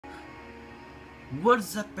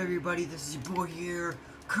What's up, everybody? This is your boy here,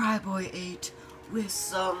 Cryboy8, with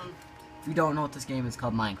some... If you don't know what this game is,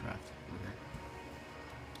 called Minecraft. Okay.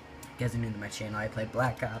 You guys are new to my channel. I play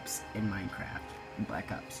Black Ops in Minecraft. And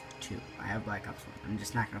Black Ops 2. I have Black Ops 1. I'm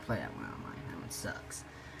just not going to play that one online. That one sucks.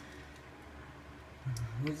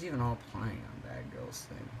 Who's even all playing on Bad Girls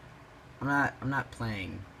thing? I'm not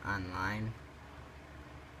playing online.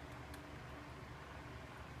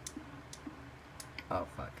 Oh,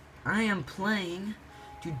 fuck. I am playing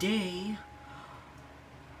today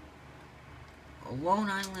Lone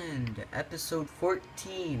Island episode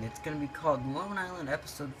 14. It's gonna be called Lone Island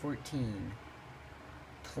episode 14.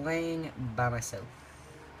 Playing by myself.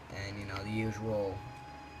 And you know, the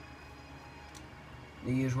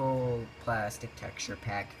usual plastic texture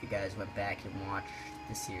pack. If you guys went back and watched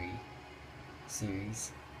the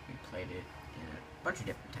series, we played it in a bunch of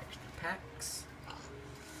different texture packs.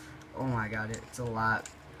 Oh my god, it's a lot.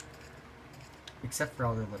 Except for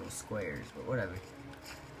all the little squares, but whatever.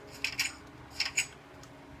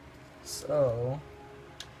 So,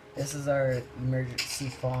 this is our emergency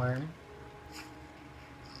farm.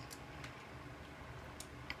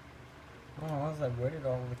 Oh, I was like, where did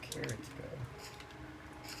all the carrots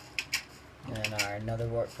go? And our another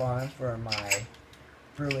work farm for my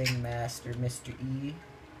brewing master, Mr. E.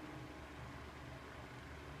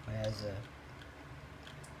 Who has a...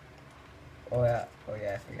 Oh yeah,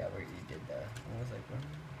 I forgot where you did that. I was like, what?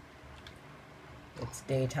 It's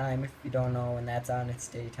daytime, if you don't know when that's on, it's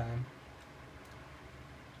daytime.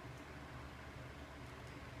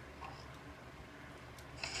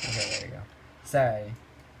 Okay, there you go. Sorry.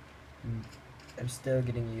 I'm still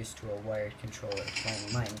getting used to a wired controller playing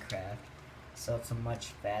Minecraft, so it's a much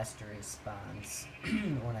faster response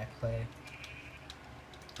when I play.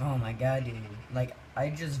 Oh my god, dude. Like, I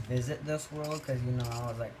just visit this world because, you know, I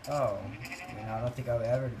was like, oh, you know, I don't think I'll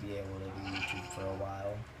ever be able to do YouTube for a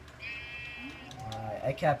while.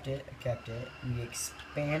 I kept it. We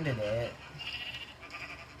expanded it.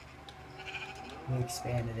 Here's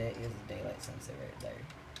the daylight sunset right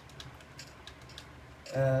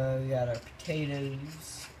there. We got our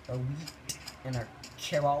potatoes, our wheat, and our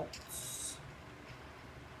carrots.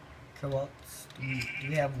 Do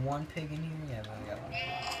we have one pig in here? Yeah, we only got one pig.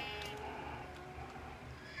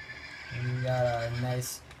 And we got our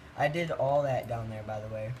nice... I did all that down there, by the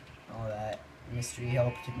way. All that. Mystery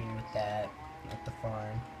helped me with that. At the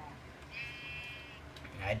farm.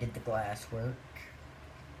 I did the glass work.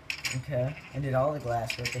 Okay. I did all the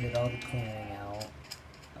glass work. I did all the clearing out.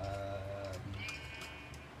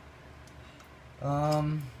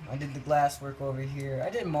 I did the glass work over here. I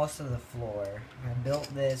did most of the floor. I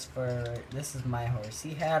built this for... This is my horse.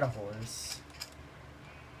 He had a horse.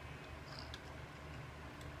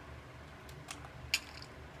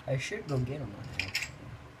 I should go get him one, actually.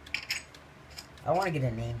 I want to get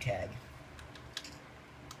a name tag.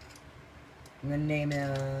 I'm gonna name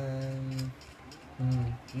him...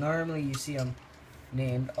 Normally you see him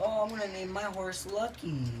named... Oh, I'm gonna name my horse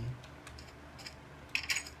Lucky.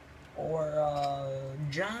 Or,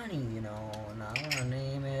 Johnny, you know. And I wanna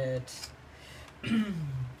name it...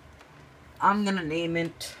 I'm gonna name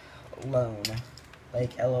it Lone.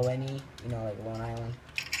 Like L-O-N-E. You know, like Lone Island.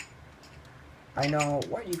 I know,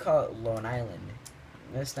 why do you call it Lone Island?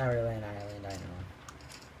 It's not really an island, I know.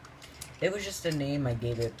 It was just a name I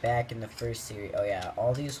gave it back in the first series. Oh yeah,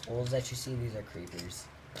 all these holes that you see, these are creepers.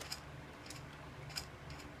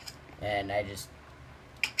 And I just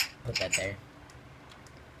put that there.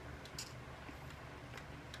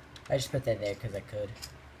 I just put that there because I could.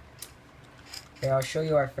 Here, I'll show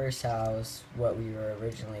you our first house, what we were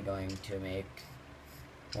originally going to make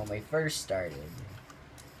when we first started.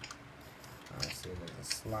 Let's see, there's a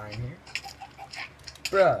slime here.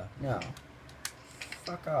 Bruh, no.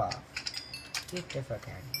 Fuck off. Get the fuck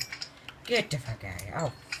out of here. Get the fuck out of here.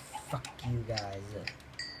 I'll fuck you guys up.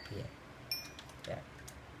 Yeah.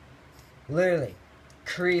 Literally.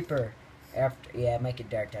 Creeper. After, yeah, make it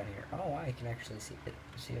dark down here. Oh, wow, you can actually see it.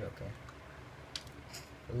 See it okay.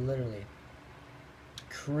 Literally.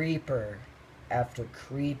 Creeper. After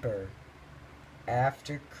creeper.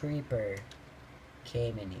 After creeper.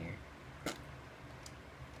 Came in here.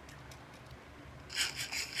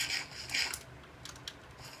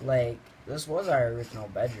 Like, this was our original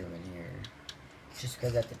bedroom in here. Just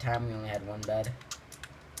because at the time we only had one bed.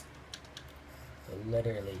 But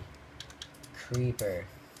literally. Creeper.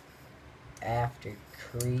 After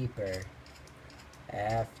creeper.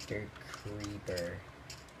 After creeper.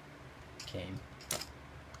 Came.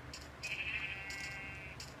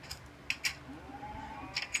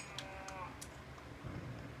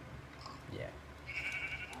 Yeah.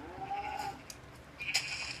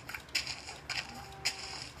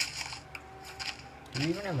 we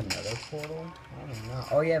even have another portal? I don't know.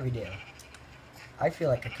 Oh yeah, we do. I feel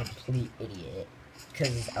like a complete idiot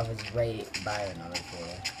because I was right by another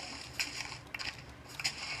portal.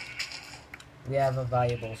 We have a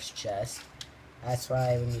valuables chest. That's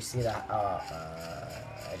why when you see that,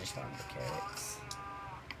 I just wanted the carrots.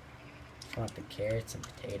 Just want the carrots and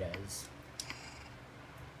potatoes.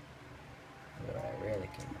 That's what I really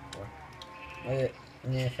came up for. And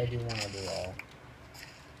then if I do want to do all.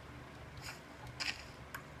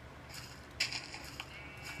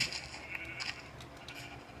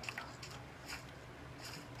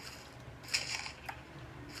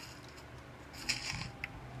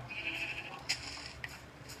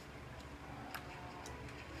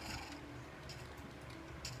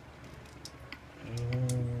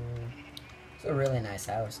 It's a really nice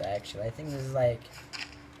house, actually. I think this is like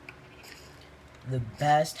the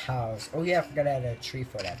best house. Oh yeah, I forgot I had a tree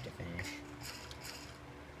fort I have to finish.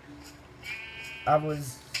 I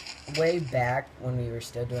was way back when we were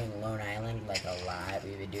still doing Lone Island, like a lot.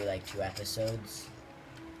 We would do like 2 episodes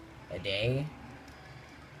a day.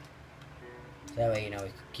 So that way, you know, we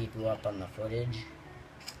could keep you up on the footage.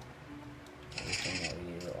 Everything that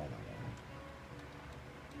we do. Oh my god.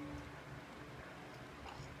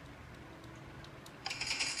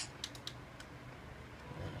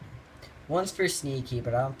 One's for sneaky,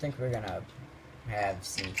 but I don't think we're gonna have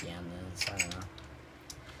sneaky on this. I don't know.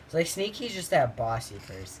 It's like sneaky's just that bossy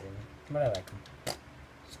person, but I like him.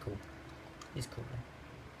 He's cool. He's cool.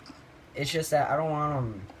 It's just that I don't want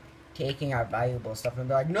him taking our valuable stuff and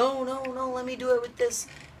be like, no, no, no, let me do it with this.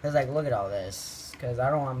 Cause like, look at all this. Cause I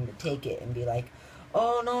don't want him to take it and be like,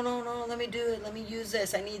 oh no, no, no, let me do it. Let me use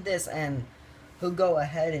this. I need this, and he'll go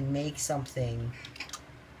ahead and make something.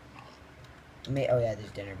 Oh yeah,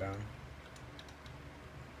 there's dinner bone.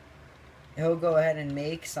 He'll go ahead and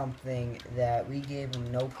make something that we gave him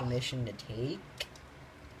no permission to take.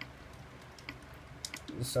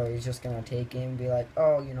 So he's just gonna take it and be like,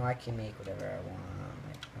 oh, you know, I can make whatever I want.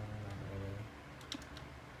 Like, oh, not really.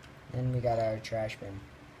 Then we got our trash bin.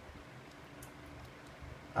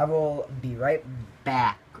 I will be right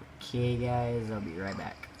back. Okay, guys, I'll be right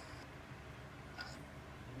back.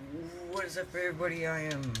 What is up, everybody? I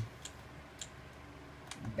am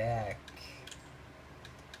back.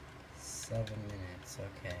 7 minutes,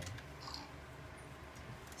 okay.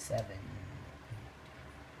 7.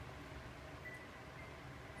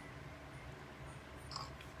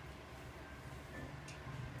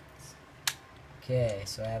 Okay,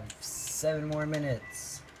 so I have 7 more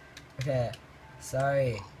minutes. Okay,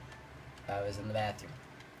 sorry. I was in the bathroom.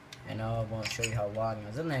 I know I won't show you how long I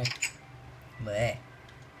was in there, but hey.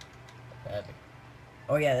 Whatever.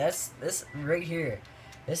 Oh yeah, this right here.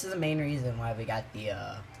 This is the main reason why we got the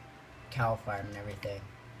cow farm and everything.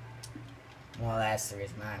 Well, that's the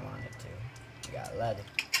reason I wanted to. We got leather.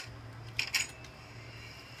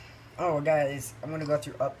 Oh, guys, I'm gonna go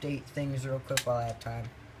through update things real quick while I have time.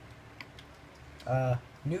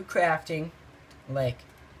 New crafting, like,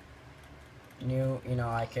 new, you know,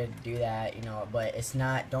 I could do that, you know, but it's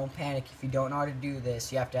not, don't panic if you don't know how to do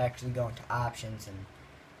this. You have to actually go into options and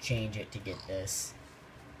change it to get this.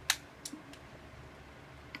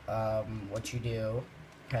 What you do,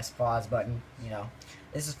 press pause button, you know.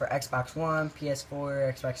 This is for Xbox One,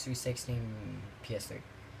 PS4, Xbox 360, PS3.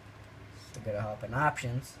 So go to help and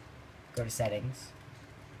options, go to settings,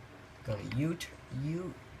 go to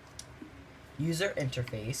user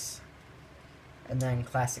interface, and then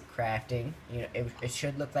classic crafting. You know, it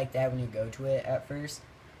should look like that when you go to it at first,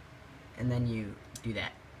 and then you do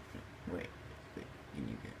that. Wait, can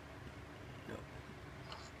you get?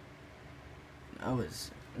 No.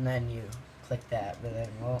 And then you click that, but then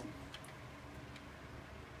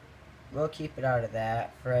we'll keep it out of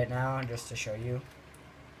that for right now, just to show you.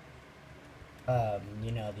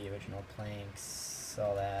 You know, the original planks,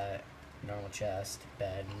 all that, normal chest,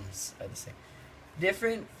 beds, are the same.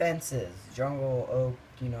 Different fences, jungle, oak,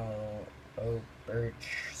 you know, oak,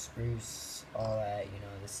 birch, spruce, all that, you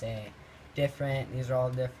know, the same. Different, these are all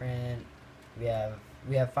different. We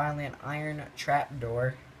have finally an iron trap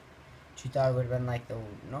door. Which you thought it would have been like the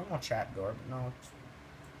normal trap door, but no, it's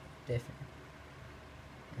different.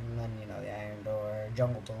 And then, you know, the iron door,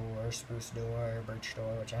 jungle door, spruce door, birch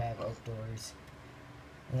door, which I have, oak doors.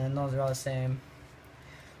 And then those are all the same.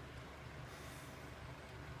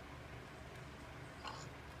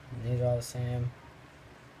 And these are all the same.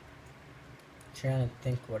 Trying to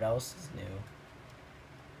think what else is new.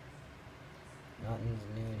 Nothing's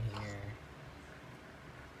new in here.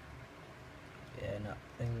 Yeah,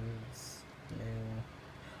 nothing's new.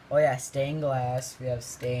 Oh yeah, stained glass. We have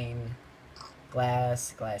stained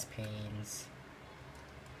glass, glass panes.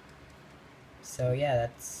 So yeah,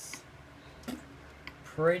 that's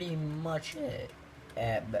pretty much it.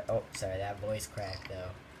 Oh, sorry, that voice crack though.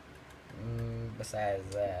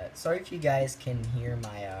 Besides that, sorry if you guys can hear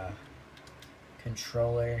my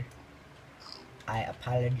controller. I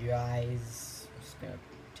apologize. I'm just gonna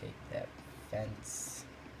take that fence.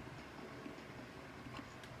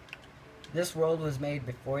 This world was made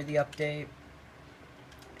before the update.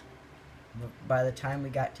 By the time we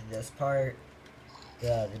got to this part,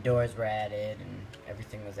 the doors were added and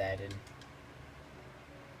everything was added.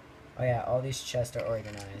 Oh yeah, all these chests are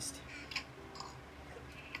organized.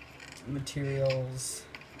 Materials,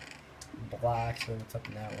 blocks, what's up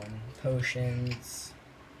in that one? Potions.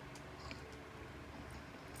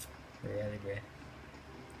 Really great.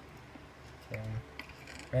 Okay.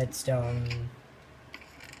 Redstone.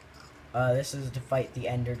 This is to fight the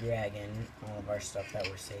Ender Dragon. All of our stuff that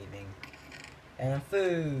we're saving. And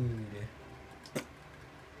food.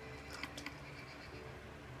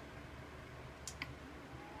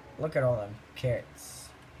 Look at all them carrots.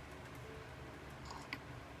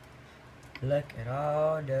 Look at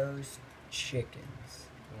all those chickens.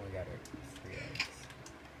 Oh, we got our 3 eggs.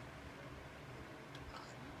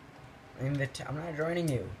 I'm not joining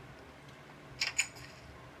you.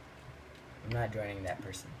 I'm not joining that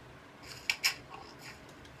person.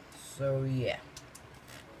 So, yeah.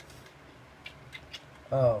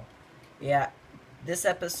 Oh, yeah. This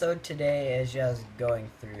episode today is just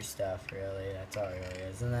going through stuff, really. That's all it really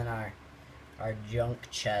is. And then our junk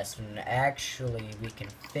chest. And actually, we can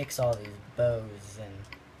fix all these bows and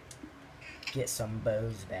get some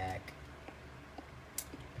bows back.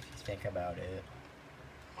 If you think about it.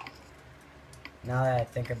 Now that I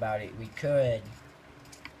think about it, we could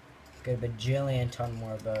get a bajillion ton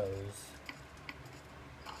more bows.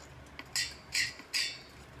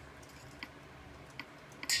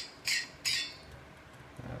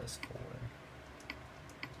 That was 4.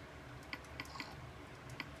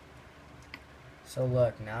 So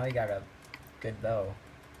look, now we got a good bow.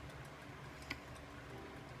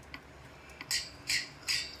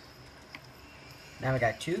 Now we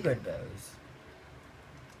got 2 good bows.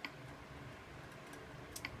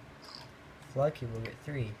 If lucky, we'll get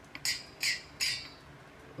 3.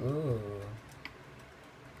 Ooh.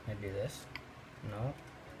 Can I do this? No.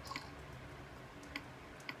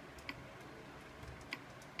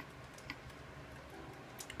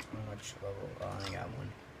 How much level? Oh, I only got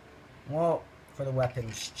 1. Well, for the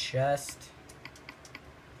weapons chest.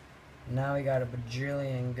 Now we got a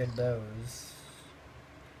bajillion good bows.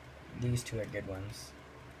 These 2 are good ones.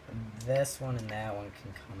 This one and that one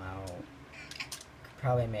can come out. Could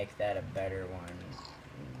probably make that a better one.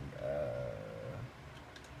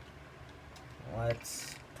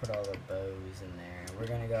 Let's put all the bows in there. We're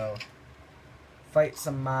gonna go fight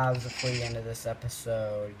some mobs before the end of this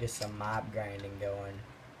episode. Get some mob grinding going.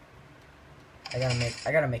 I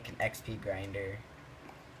gotta make an XP grinder.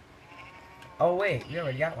 Oh wait, we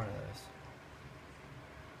already got one of those.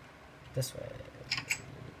 This way.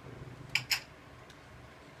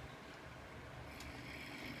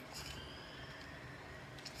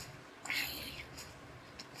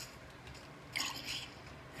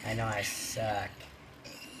 I know I suck.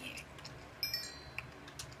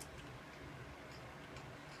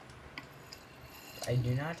 I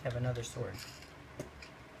do not have another sword.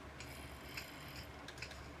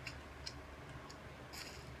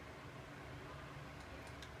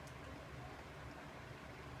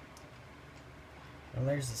 Well,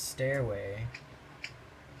 there's a stairway.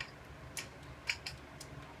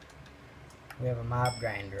 We have a mob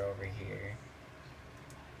grinder over here.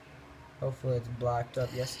 Hopefully it's blocked up.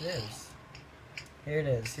 Yes, it is. Here it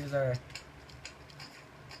is. Here's our...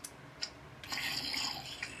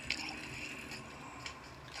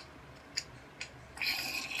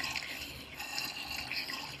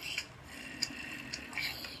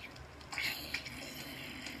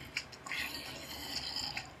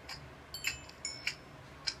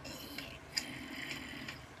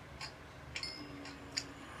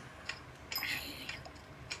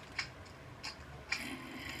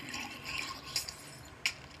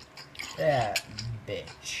 That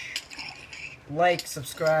bitch. Like,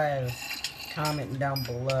 subscribe, comment down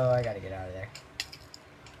below. I gotta get out of there.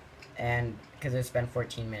 And, because it's been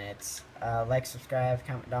 14 minutes. Like, subscribe,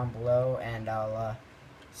 comment down below, and I'll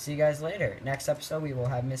see you guys later. Next episode, we will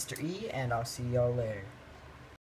have Mr. E, and I'll see y'all later.